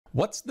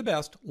What's the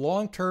best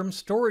long-term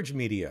storage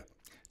media?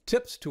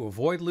 Tips to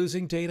avoid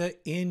losing data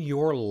in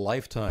your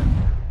lifetime.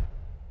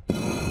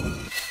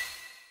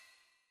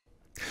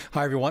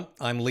 Hi everyone,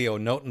 I'm Leo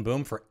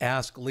Notenboom for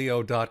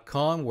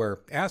askleo.com, where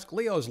Ask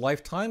Leo's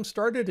lifetime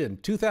started in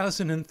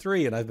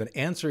 2003, and I've been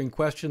answering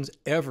questions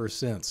ever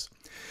since.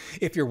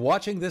 If you're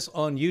watching this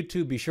on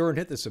YouTube, be sure and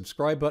hit the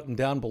subscribe button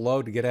down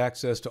below to get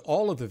access to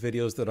all of the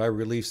videos that I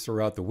release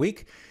throughout the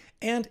week.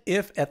 And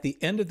if at the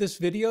end of this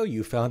video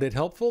you found it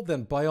helpful,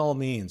 then by all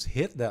means,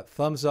 hit that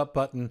thumbs up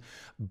button.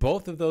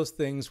 Both of those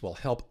things will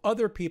help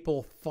other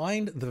people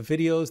find the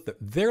videos that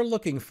they're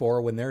looking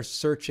for when they're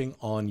searching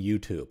on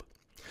YouTube.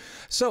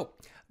 So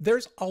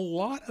there's a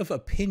lot of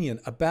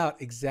opinion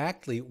about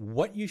exactly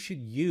what you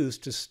should use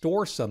to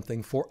store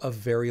something for a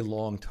very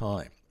long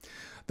time.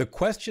 The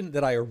question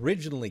that I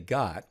originally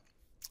got,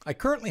 I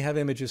currently have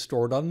images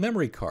stored on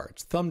memory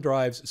cards, thumb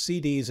drives,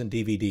 CDs, and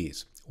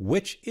DVDs.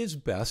 Which is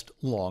best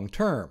long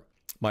term?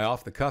 My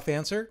off-the-cuff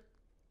answer?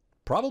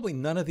 Probably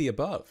none of the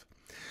above.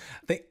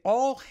 They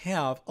all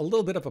have a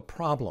little bit of a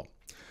problem.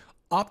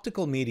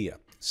 Optical media,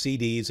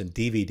 CDs and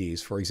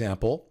DVDs, for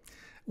example,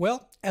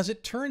 well, as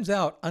it turns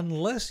out,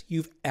 unless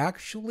you've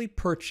actually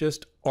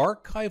purchased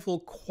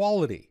archival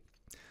quality,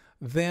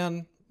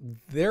 then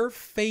they're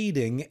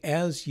fading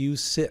as you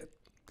sit.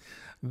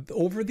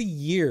 Over the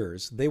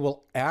years, they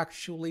will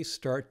actually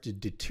start to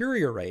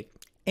deteriorate,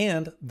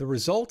 and the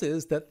result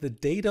is that the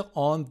data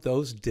on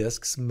those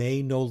disks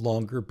may no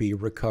longer be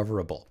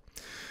recoverable.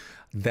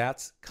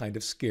 That's kind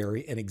of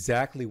scary and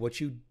exactly what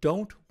you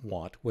don't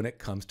want when it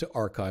comes to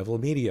archival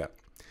media.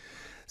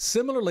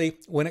 Similarly,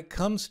 when it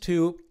comes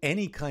to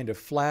any kind of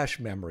flash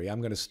memory,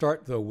 I'm going to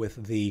start though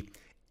with the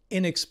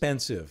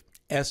inexpensive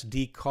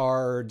SD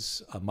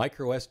cards,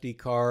 micro SD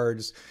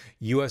cards,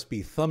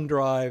 USB thumb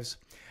drives.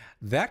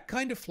 That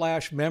kind of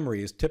flash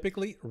memory is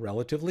typically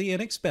relatively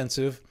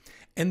inexpensive,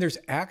 and there's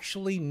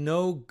actually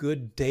no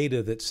good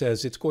data that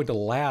says it's going to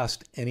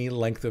last any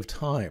length of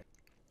time.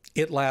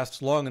 It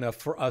lasts long enough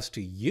for us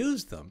to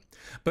use them,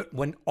 but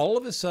when all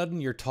of a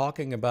sudden you're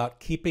talking about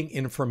keeping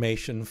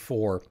information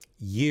for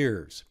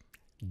years,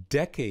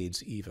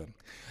 decades even,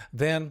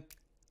 then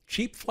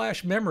cheap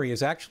flash memory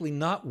is actually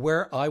not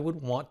where I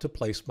would want to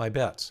place my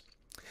bets.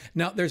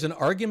 Now, there's an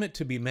argument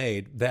to be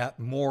made that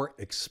more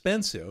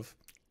expensive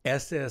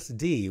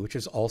SSD, which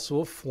is also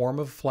a form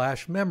of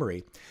flash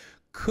memory,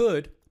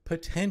 could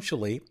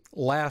potentially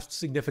last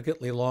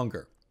significantly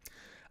longer.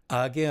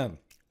 Again,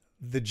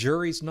 the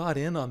jury's not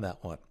in on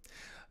that one.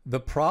 The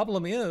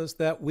problem is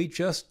that we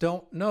just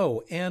don't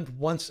know. And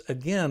once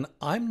again,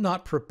 I'm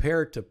not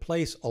prepared to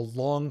place a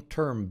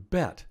long-term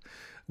bet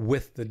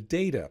with the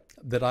data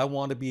that I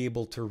want to be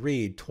able to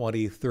read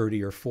 20,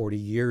 30, or 40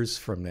 years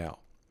from now.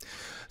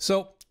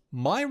 So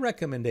my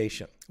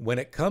recommendation when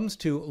it comes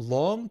to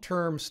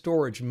long-term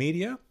storage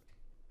media,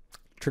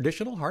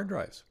 traditional hard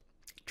drives.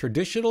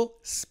 Traditional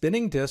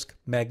spinning disk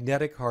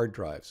magnetic hard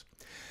drives.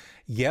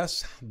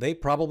 Yes, they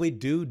probably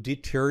do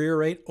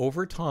deteriorate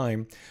over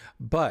time,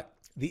 but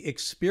the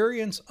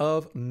experience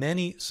of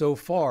many so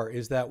far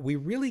is that we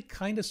really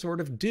kind of sort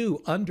of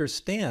do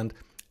understand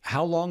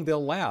how long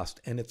they'll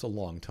last, and it's a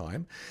long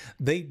time.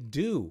 They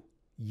do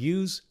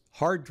use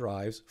hard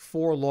drives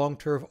for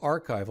long-term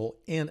archival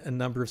in a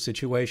number of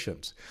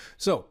situations.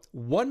 So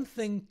one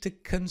thing to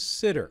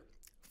consider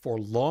for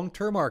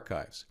long-term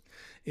archives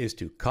is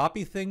to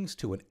copy things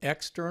to an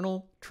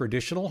external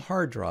traditional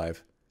hard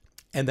drive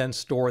and then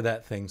store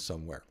that thing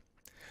somewhere.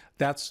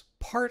 That's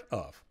part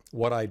of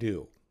what I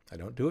do. I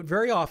don't do it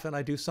very often.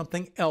 I do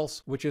something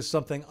else, which is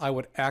something I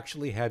would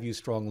actually have you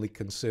strongly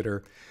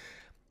consider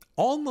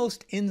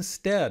almost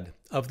instead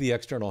of the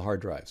external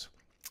hard drives.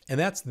 And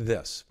that's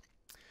this.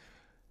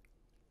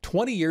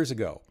 20 years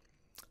ago,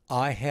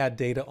 I had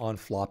data on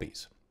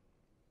floppies.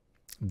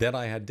 Then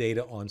I had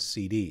data on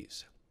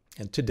CDs.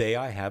 And today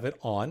I have it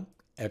on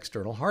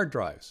external hard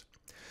drives.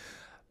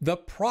 The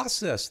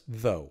process,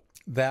 though,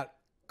 that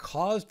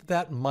caused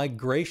that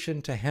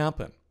migration to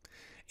happen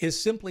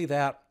is simply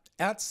that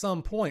at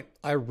some point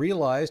I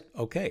realized,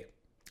 okay,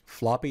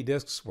 floppy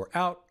disks were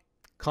out,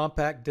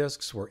 compact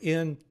disks were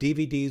in,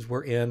 DVDs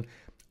were in,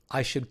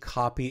 I should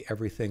copy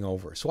everything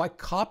over. So I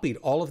copied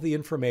all of the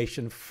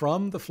information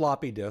from the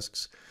floppy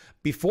disks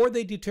before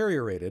they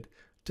deteriorated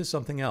to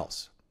something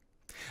else.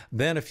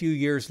 Then a few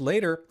years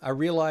later, I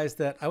realized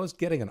that I was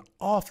getting an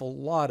awful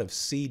lot of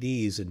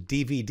CDs and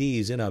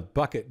DVDs in a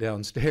bucket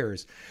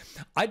downstairs.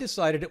 I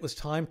decided it was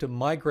time to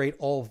migrate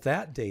all of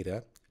that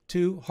data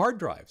to hard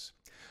drives.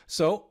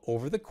 So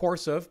over the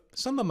course of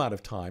some amount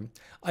of time,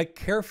 I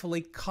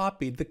carefully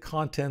copied the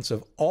contents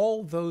of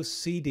all those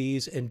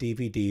CDs and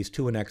DVDs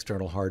to an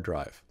external hard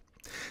drive.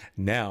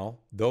 Now,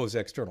 those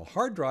external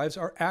hard drives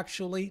are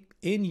actually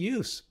in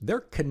use. They're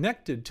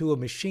connected to a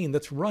machine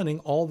that's running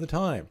all the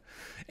time.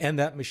 And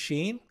that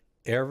machine,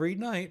 every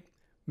night,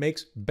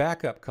 makes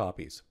backup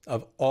copies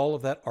of all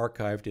of that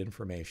archived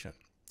information.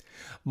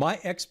 My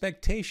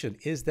expectation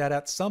is that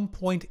at some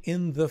point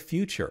in the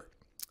future,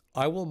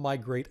 I will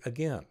migrate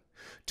again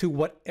to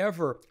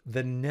whatever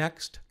the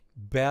next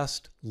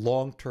best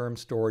long-term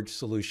storage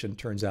solution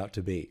turns out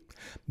to be.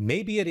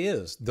 Maybe it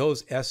is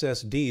those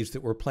SSDs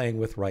that we're playing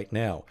with right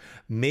now.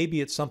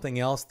 Maybe it's something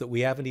else that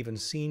we haven't even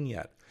seen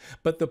yet.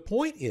 But the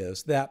point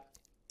is that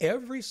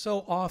every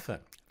so often,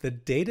 the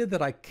data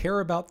that I care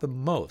about the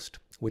most,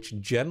 which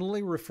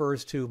generally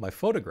refers to my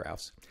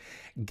photographs,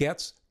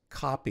 gets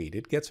copied,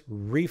 it gets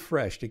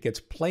refreshed, it gets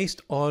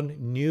placed on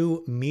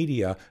new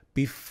media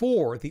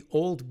before the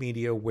old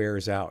media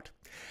wears out.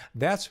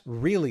 That's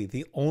really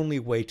the only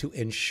way to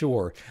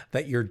ensure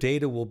that your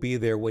data will be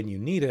there when you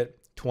need it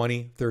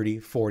 20, 30,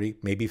 40,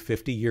 maybe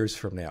 50 years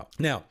from now.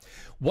 Now,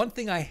 one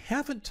thing I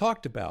haven't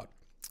talked about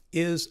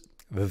is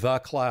the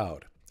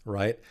cloud,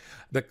 right?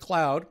 The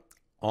cloud,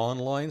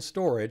 online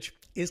storage,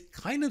 is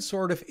kind of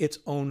sort of its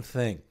own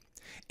thing.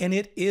 And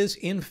it is,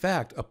 in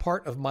fact, a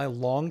part of my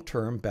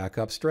long-term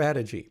backup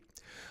strategy.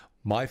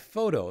 My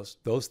photos,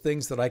 those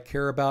things that I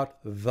care about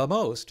the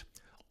most,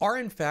 are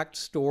in fact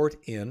stored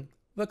in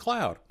the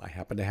cloud. I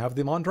happen to have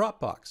them on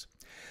Dropbox.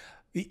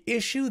 The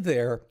issue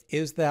there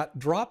is that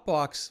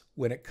Dropbox,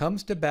 when it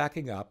comes to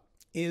backing up,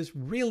 is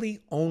really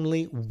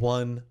only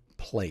one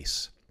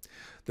place.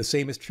 The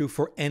same is true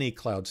for any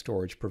cloud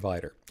storage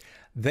provider.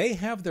 They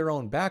have their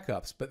own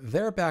backups, but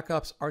their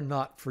backups are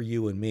not for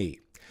you and me.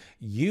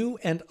 You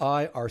and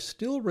I are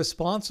still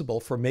responsible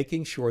for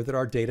making sure that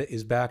our data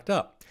is backed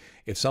up.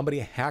 If somebody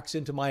hacks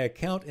into my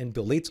account and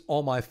deletes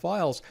all my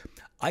files,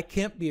 I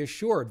can't be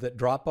assured that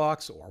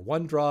Dropbox or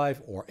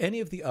OneDrive or any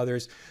of the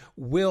others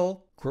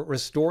will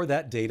restore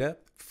that data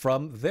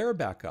from their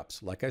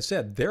backups. Like I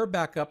said, their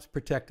backups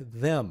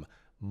protect them.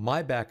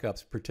 My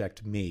backups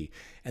protect me.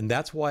 And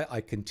that's why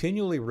I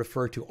continually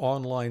refer to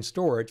online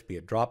storage, be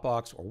it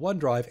Dropbox or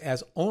OneDrive,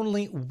 as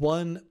only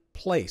one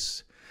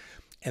place.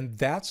 And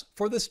that's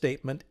for the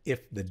statement,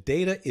 if the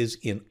data is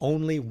in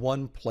only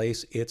one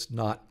place, it's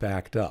not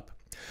backed up.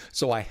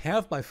 So I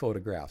have my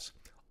photographs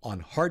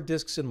on hard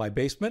disks in my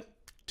basement,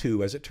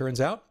 2 as it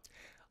turns out.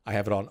 I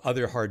have it on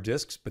other hard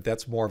disks, but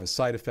that's more of a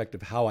side effect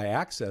of how I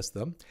access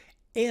them.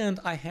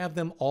 And I have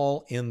them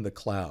all in the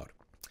cloud.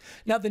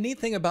 Now, the neat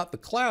thing about the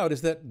cloud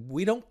is that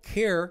we don't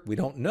care, we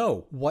don't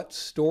know what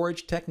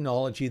storage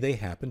technology they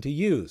happen to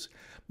use.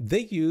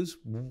 They use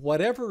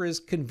whatever is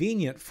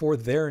convenient for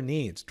their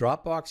needs.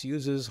 Dropbox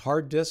uses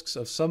hard disks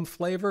of some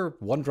flavor.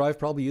 OneDrive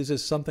probably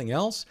uses something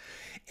else.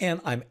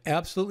 And I'm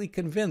absolutely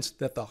convinced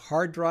that the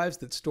hard drives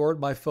that stored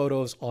my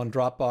photos on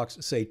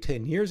Dropbox, say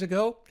 10 years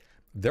ago,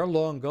 they're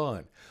long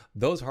gone.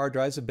 Those hard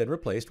drives have been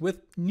replaced with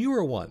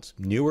newer ones,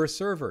 newer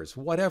servers,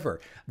 whatever.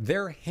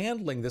 They're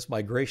handling this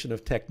migration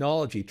of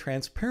technology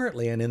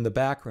transparently and in the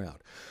background.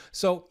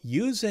 So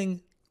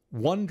using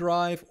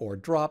OneDrive or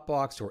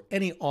Dropbox or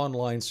any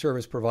online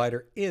service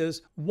provider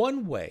is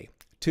one way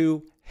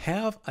to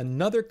have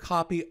another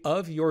copy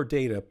of your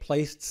data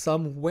placed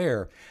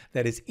somewhere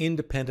that is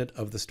independent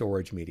of the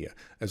storage media.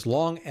 As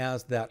long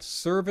as that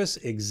service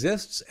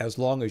exists, as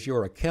long as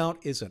your account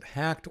isn't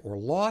hacked or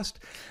lost,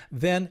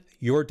 then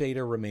your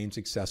data remains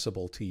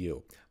accessible to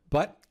you.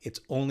 But it's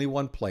only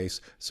one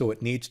place, so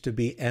it needs to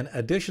be an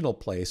additional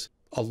place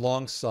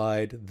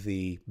alongside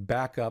the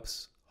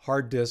backups,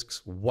 hard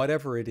disks,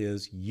 whatever it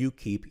is you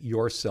keep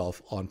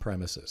yourself on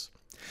premises.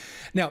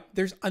 Now,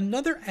 there's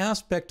another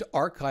aspect to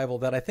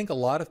archival that I think a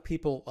lot of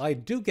people, I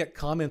do get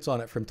comments on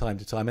it from time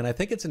to time, and I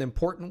think it's an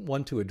important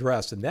one to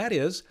address, and that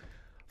is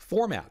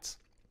formats.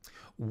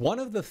 One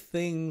of the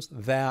things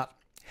that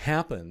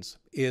happens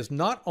is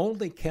not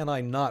only can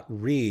I not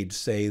read,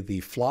 say,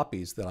 the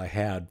floppies that I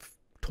had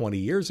 20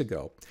 years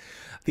ago,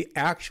 the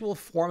actual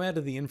format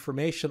of the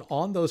information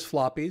on those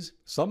floppies,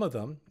 some of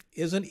them,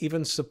 isn't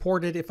even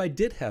supported if I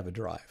did have a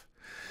drive.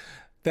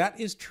 That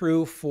is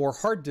true for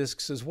hard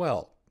disks as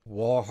well.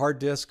 Well, hard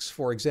disks,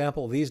 for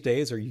example, these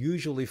days are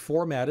usually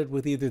formatted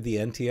with either the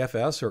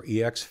NTFS or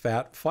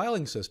exFAT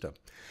filing system.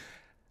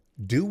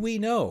 Do we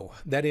know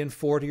that in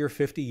 40 or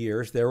 50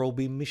 years there will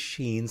be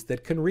machines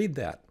that can read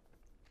that?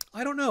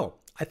 I don't know.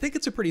 I think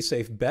it's a pretty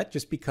safe bet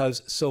just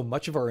because so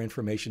much of our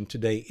information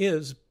today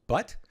is,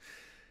 but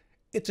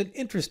it's an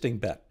interesting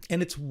bet.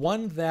 And it's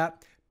one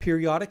that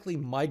periodically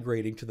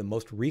migrating to the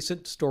most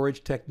recent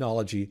storage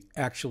technology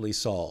actually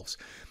solves.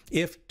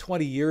 If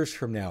 20 years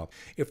from now,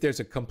 if there's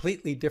a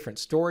completely different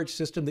storage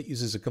system that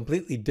uses a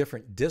completely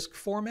different disk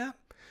format,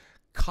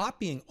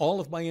 copying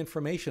all of my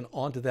information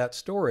onto that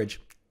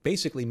storage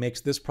basically makes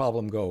this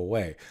problem go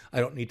away. I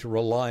don't need to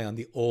rely on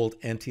the old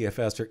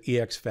NTFS or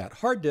exFAT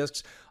hard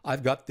disks.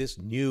 I've got this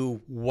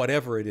new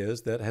whatever it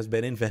is that has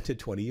been invented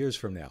 20 years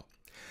from now.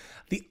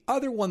 The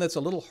other one that's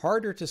a little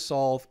harder to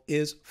solve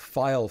is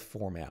file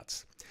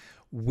formats.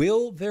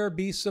 Will there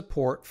be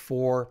support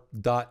for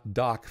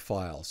 .doc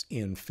files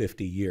in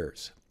 50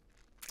 years?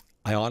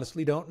 I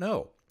honestly don't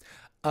know.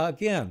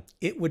 Again,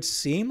 it would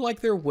seem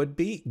like there would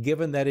be,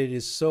 given that it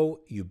is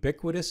so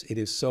ubiquitous, it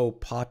is so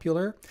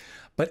popular,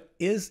 but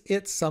is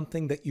it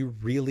something that you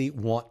really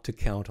want to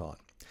count on?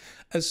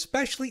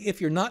 Especially if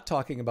you're not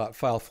talking about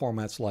file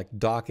formats like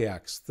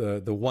docx,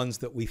 the ones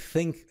that we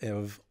think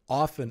of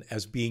often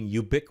as being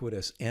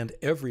ubiquitous and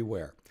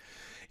everywhere.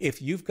 If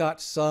you've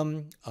got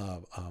some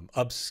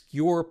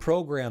obscure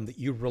program that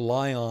you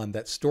rely on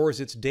that stores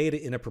its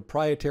data in a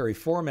proprietary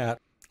format,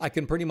 I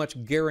can pretty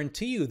much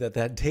guarantee you that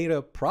that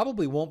data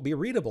probably won't be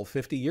readable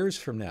 50 years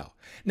from now.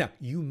 Now,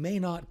 you may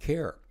not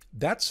care.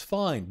 That's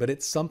fine, but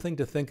it's something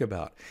to think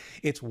about.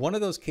 It's one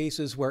of those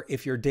cases where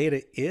if your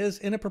data is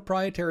in a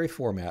proprietary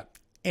format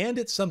and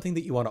it's something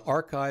that you want to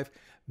archive,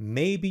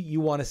 maybe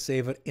you want to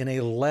save it in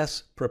a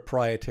less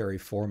proprietary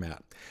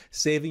format.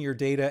 Saving your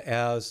data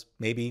as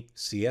maybe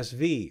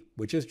CSV,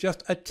 which is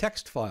just a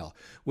text file,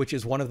 which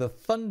is one of the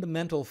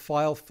fundamental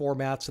file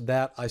formats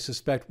that I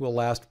suspect will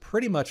last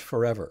pretty much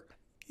forever.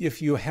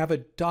 If you have a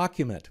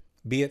document,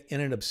 be it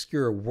in an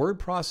obscure word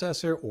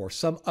processor or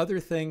some other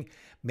thing,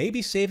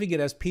 maybe saving it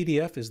as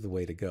PDF is the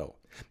way to go.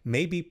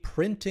 Maybe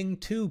printing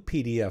to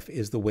PDF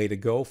is the way to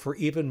go for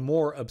even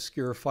more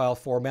obscure file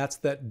formats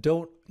that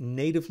don't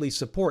natively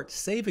support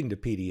saving to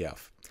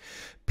PDF.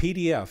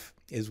 PDF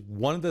is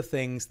one of the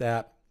things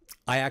that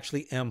I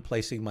actually am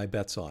placing my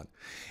bets on.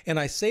 And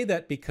I say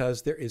that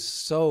because there is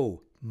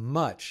so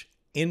much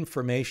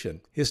information,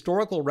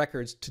 historical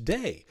records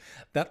today,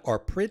 that are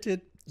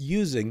printed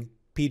using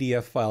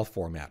PDF file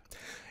format.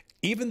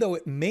 Even though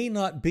it may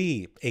not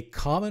be a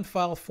common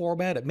file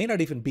format, it may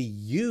not even be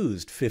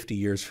used 50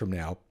 years from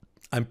now,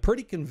 I'm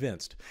pretty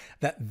convinced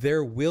that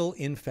there will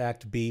in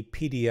fact be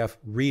PDF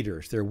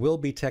readers. There will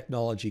be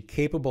technology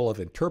capable of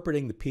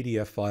interpreting the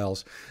PDF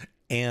files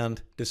and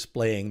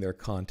displaying their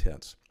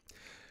contents.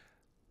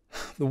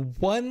 The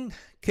one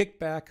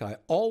kickback I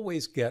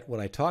always get when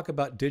I talk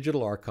about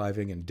digital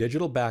archiving and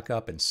digital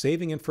backup and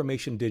saving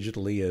information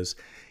digitally is,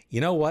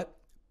 you know what?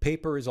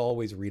 Paper is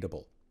always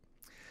readable.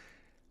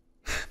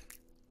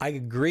 I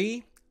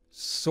agree,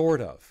 sort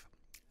of.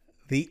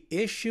 The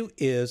issue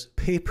is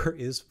paper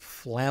is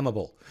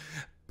flammable.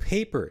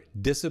 Paper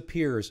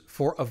disappears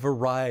for a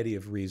variety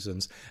of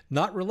reasons,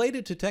 not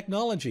related to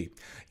technology.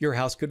 Your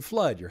house could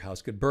flood, your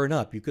house could burn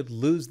up, you could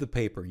lose the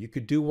paper, you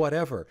could do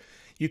whatever.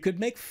 You could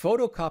make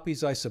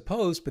photocopies, I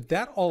suppose, but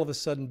that all of a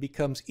sudden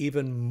becomes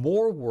even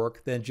more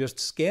work than just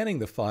scanning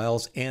the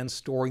files and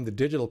storing the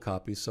digital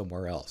copies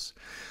somewhere else.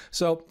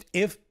 So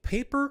if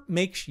paper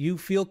makes you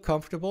feel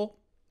comfortable,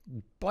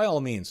 by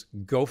all means,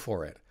 go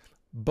for it.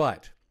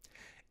 But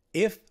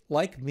if,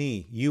 like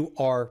me, you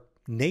are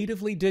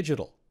natively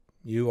digital,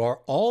 you are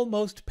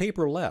almost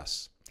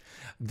paperless,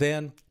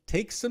 then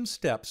take some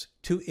steps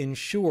to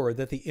ensure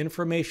that the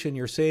information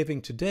you're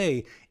saving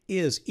today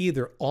is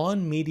either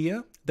on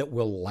media that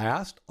will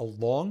last a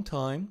long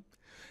time,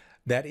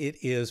 that it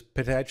is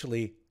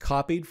potentially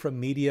copied from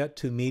media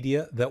to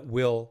media that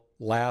will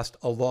last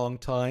a long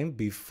time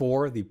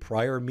before the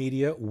prior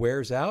media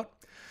wears out,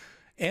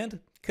 and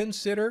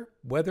consider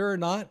whether or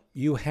not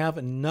you have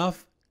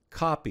enough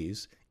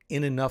copies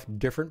in enough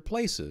different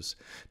places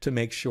to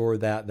make sure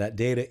that that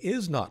data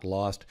is not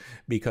lost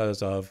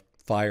because of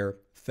fire,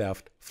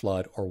 theft,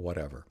 flood, or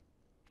whatever.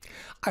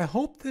 I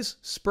hope this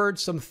spurred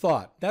some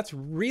thought. That's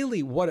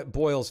really what it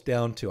boils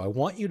down to. I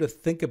want you to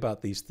think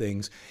about these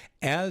things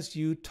as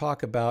you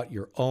talk about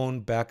your own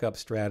backup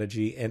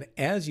strategy and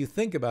as you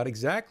think about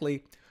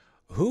exactly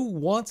who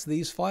wants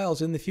these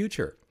files in the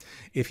future.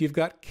 If you've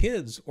got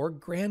kids or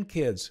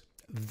grandkids,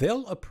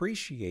 they'll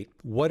appreciate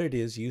what it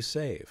is you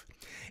save.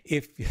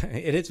 And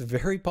it's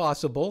very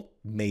possible,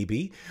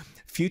 maybe,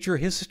 future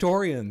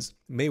historians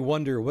may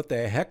wonder what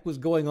the heck was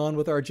going on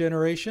with our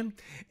generation,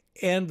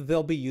 and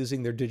they'll be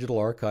using their digital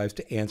archives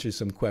to answer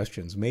some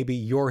questions. Maybe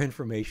your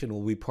information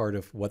will be part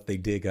of what they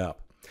dig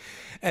up.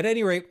 At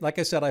any rate, like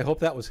I said, I hope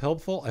that was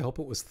helpful. I hope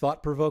it was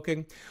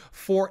thought-provoking.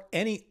 For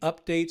any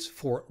updates,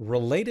 for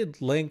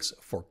related links,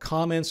 for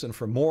comments, and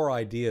for more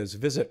ideas,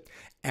 visit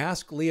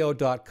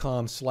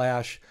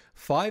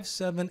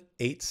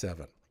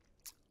askleo.com/5787.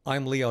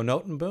 I'm Leo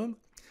Notenboom.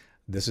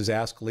 This is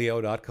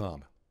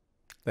askleo.com.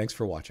 Thanks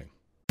for watching.